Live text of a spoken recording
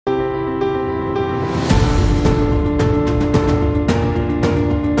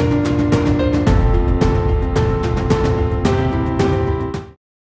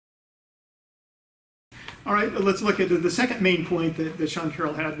right, let's look at the second main point that Sean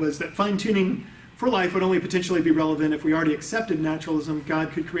Carroll had was that fine-tuning for life would only potentially be relevant if we already accepted naturalism.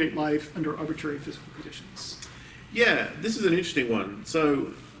 God could create life under arbitrary physical conditions. Yeah, this is an interesting one.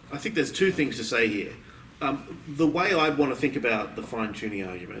 So I think there's two things to say here. The way I'd want to think about the fine-tuning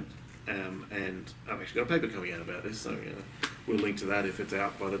argument, and I've actually got a paper coming out about this, so we'll link to that if it's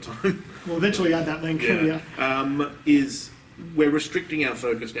out by the time. We'll eventually add that link. Is we're restricting our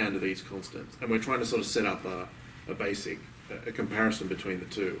focus down to these constants, and we're trying to sort of set up a basic comparison between the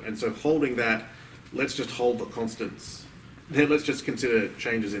two. And so holding that, let's just hold the constants. Then let's just consider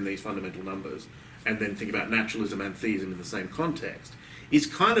changes in these fundamental numbers, and then think about naturalism and theism in the same context, is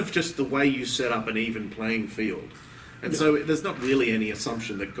kind of just the way you set up an even playing field. And so there's not really any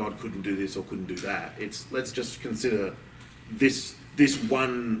assumption that God couldn't do this or couldn't do that. It's let's just consider this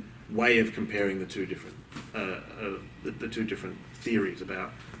one way of comparing the two different theories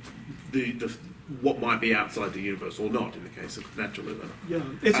about what might be outside the universe or not in the case of naturalism. Yeah,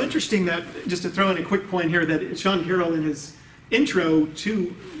 it's interesting that, just to throw in a quick point here, that Sean Carroll in his intro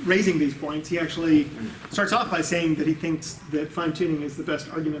to raising these points, he actually starts off by saying that he thinks that fine-tuning is the best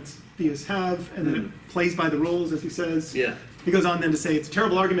arguments theists have, and that it plays by the rules, as he says. Yeah. He goes on then to say it's a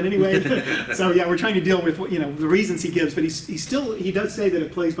terrible argument anyway. So yeah, we're trying to deal with the reasons he gives, but he does say that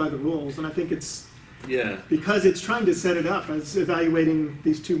it plays by the rules, and I think it's because it's trying to set it up as evaluating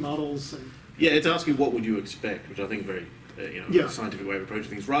these two models. And it's asking what would you expect, which I think is very a scientific way of approaching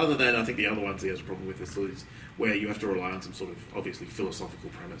things, rather than I think the other ones he has a problem with is where you have to rely on some sort of obviously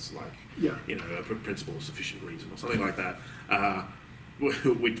philosophical premise like a principle of sufficient reason or something like that,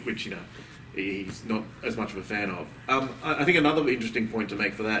 which he's not as much of a fan of. I think another interesting point to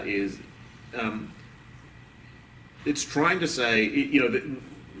make for that is it's trying to say,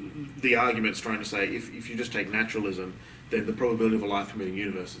 the argument's trying to say if you just take naturalism, then the probability of a life-permitting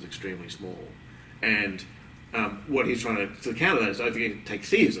universe is extremely small. And what he's trying to counter that is, if you take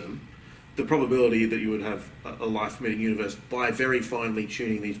theism, the probability that you would have a life-permitting universe by very finely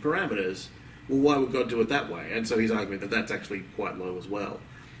tuning these parameters, well, why would God do it that way? And so his argument that that's actually quite low as well.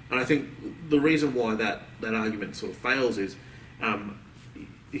 And I think the reason why that argument sort of fails is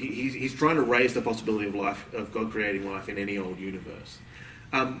he's trying to raise the possibility of God creating life in any old universe.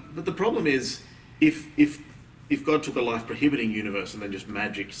 But the problem is, if God took a life-prohibiting universe and then just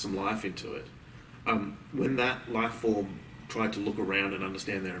magicked some life into it, when that life form tried to look around and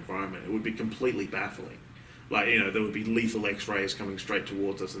understand their environment, it would be completely baffling. Like, there would be lethal X-rays coming straight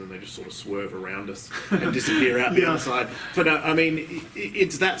towards us, and then they just sort of swerve around us and disappear out the other side. But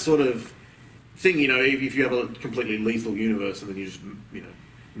it's that sort of thing. If you have a completely lethal universe and then you just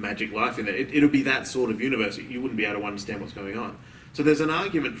magic life in there, it would be that sort of universe. You wouldn't be able to understand what's going on. So there's an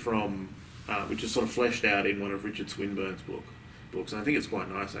argument from which is sort of fleshed out in one of Richard Swinburne's books, and I think it's quite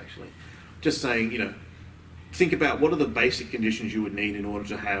nice actually. Just saying, think about what are the basic conditions you would need in order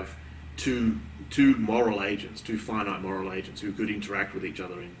to have two moral agents, two finite moral agents who could interact with each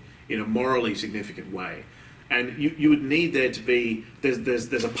other in a morally significant way. And you would need there to be,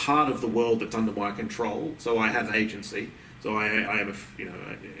 there's a part of the world that's under my control, so I have agency, so I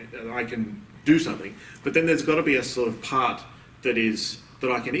can do something. But then there's got to be a sort of part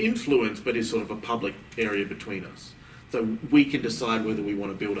that I can influence, but is sort of a public area between us. So we can decide whether we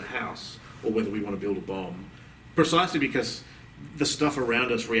want to build a house or whether we want to build a bomb, precisely because the stuff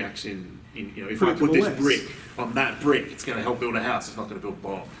around us reacts if I put this brick on that brick, it's going to help build a house, it's not going to build a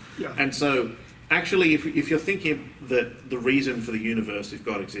bomb. Yeah. And so, actually, if you're thinking that the reason for the universe, if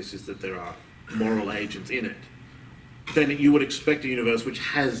God exists, is that there are moral agents in it, then you would expect a universe which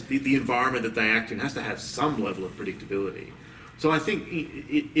has the environment that they act in has to have some level of predictability. So I think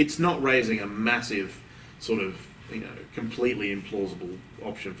it's not raising a massive sort of, completely implausible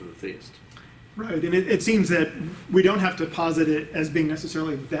option for the theist. Right, and it seems that we don't have to posit it as being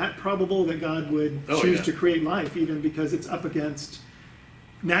necessarily that probable that God would choose to create life, even because it's up against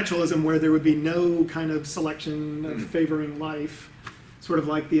naturalism, where there would be no kind of selection of favoring life. Sort of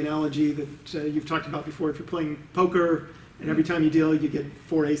like the analogy that you've talked about before. If you're playing poker, and every time you deal, you get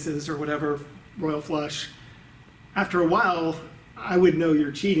 4 aces or whatever, royal flush. After a while, I would know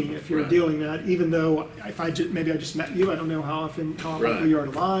you're cheating if you're dealing that, even though maybe I just met you, I don't know how likely you are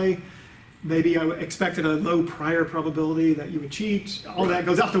to lie. Maybe I expected a low prior probability that you would cheat. All that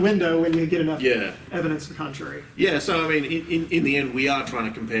goes out the window when you get enough evidence to the contrary. Yeah, so in the end, we are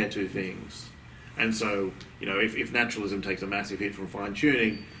trying to compare two things. And so, if naturalism takes a massive hit from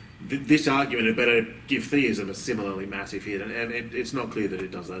fine-tuning, this argument had better give theism a similarly massive hit. And it's not clear that it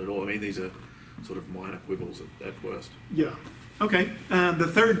does that at all. These are sort of minor quibbles at worst. Yeah. Okay. The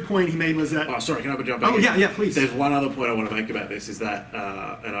third point he made was that... Oh, sorry, can I jump back? Oh, yeah, please. There's one other point I want to make about this, is that,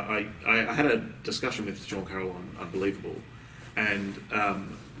 and I had a discussion with Sean Carroll on Unbelievable, and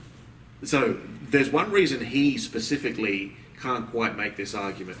so there's one reason he specifically can't quite make this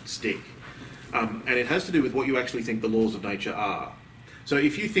argument stick, and it has to do with what you actually think the laws of nature are. So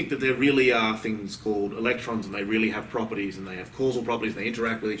if you think that there really are things called electrons and they really have properties and they have causal properties and they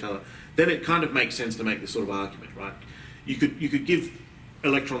interact with each other, then it kind of makes sense to make this sort of argument, right? You could give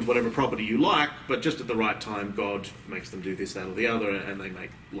electrons whatever property you like, but just at the right time God makes them do this, that or the other, and they make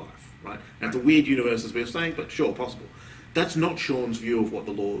life, right? Now it's a weird universe, as we were saying, but sure, possible. That's not Sean's view of what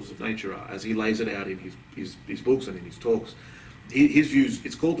the laws of nature are, as he lays it out in his books and in his talks. His views,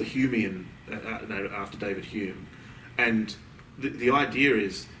 it's called the Humean, after David Hume, and the idea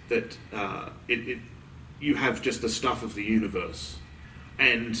is that you have just the stuff of the universe,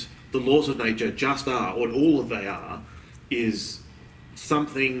 and the laws of nature just are, or all that they are, is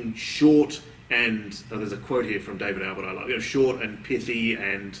something short and, there's a quote here from David Albert I like, short and pithy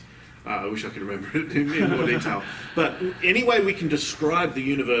and, I wish I could remember it in more detail. But any way we can describe the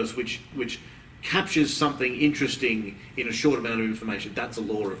universe which captures something interesting in a short amount of information, that's a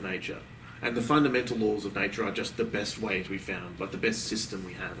law of nature. And the fundamental laws of nature are just the best ways we found, like the best system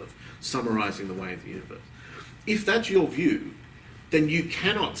we have of summarising the way of the universe. If that's your view, then you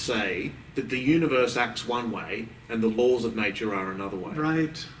cannot say that the universe acts one way and the laws of nature are another way.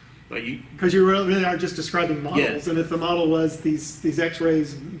 Right. Like because you really are just describing models, and if the model was these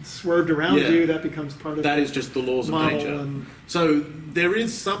X-rays swerved around you, that becomes part of that is just the laws of nature. So there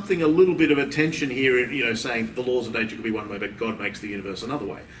is something, a little bit of a tension here, saying that the laws of nature could be one way, but God makes the universe another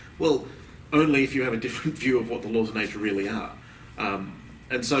way. Well, only if you have a different view of what the laws of nature really are.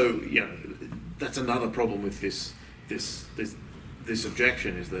 And so, that's another problem with this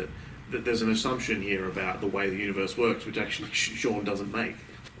objection, is that there's an assumption here about the way the universe works, which actually Sean doesn't make.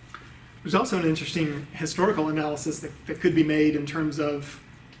 There's also an interesting historical analysis that could be made in terms of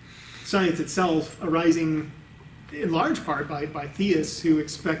science itself arising in large part by theists who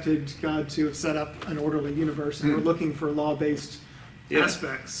expected God to have set up an orderly universe and were looking for law-based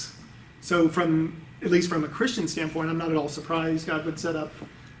aspects. So at least from a Christian standpoint, I'm not at all surprised God would set up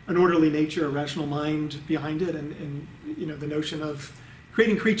an orderly nature, a rational mind behind it, and the notion of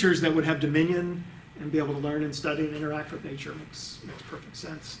creating creatures that would have dominion and be able to learn and study and interact with nature makes perfect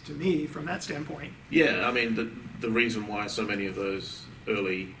sense to me from that standpoint. Yeah, I mean, the reason why so many of those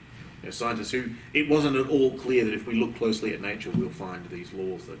early scientists who, it wasn't at all clear that if we look closely at nature, we'll find these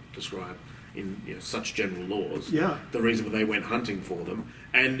laws that describe in such general laws. Yeah. The reason they went hunting for them.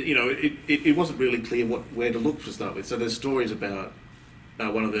 And, it wasn't really clear where to look to start with. So there's stories about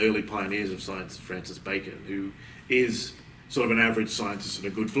one of the early pioneers of science, Francis Bacon, who is sort of an average scientist and a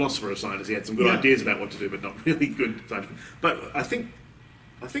good philosopher of science. He had some good ideas about what to do, but not really good scientific. But I think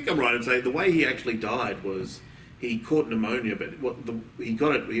I'm right in saying the way he actually died was he caught pneumonia, but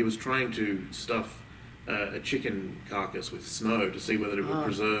he was trying to stuff a chicken carcass with snow to see whether it would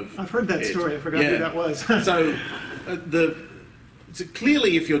preserve. I've heard that story. I forgot who that was. So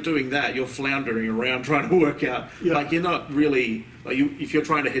clearly, if you're doing that, you're floundering around trying to work out. Yeah. Like you're not really. If you're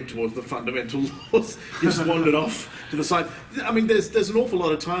trying to head towards the fundamental laws, you've just wandered off to the side. I mean, there's an awful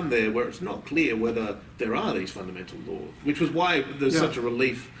lot of time there where it's not clear whether there are these fundamental laws, which was why there's such a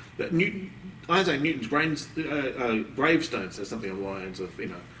relief that Isaac Newton's gravestone says something along the lines of,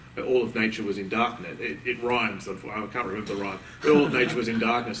 all of nature was in darkness. It rhymes. I can't remember the rhyme. All of nature was in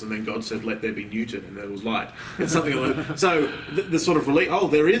darkness, and then God said, "Let there be Newton," and there was light. It's something like that. So the sort of relief.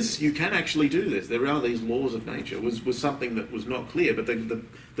 Oh, you can actually do this. There are these laws of nature. Was something that was not clear. But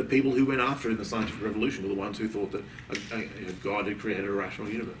the people who went after it in the scientific revolution were the ones who thought that God had created a rational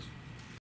universe.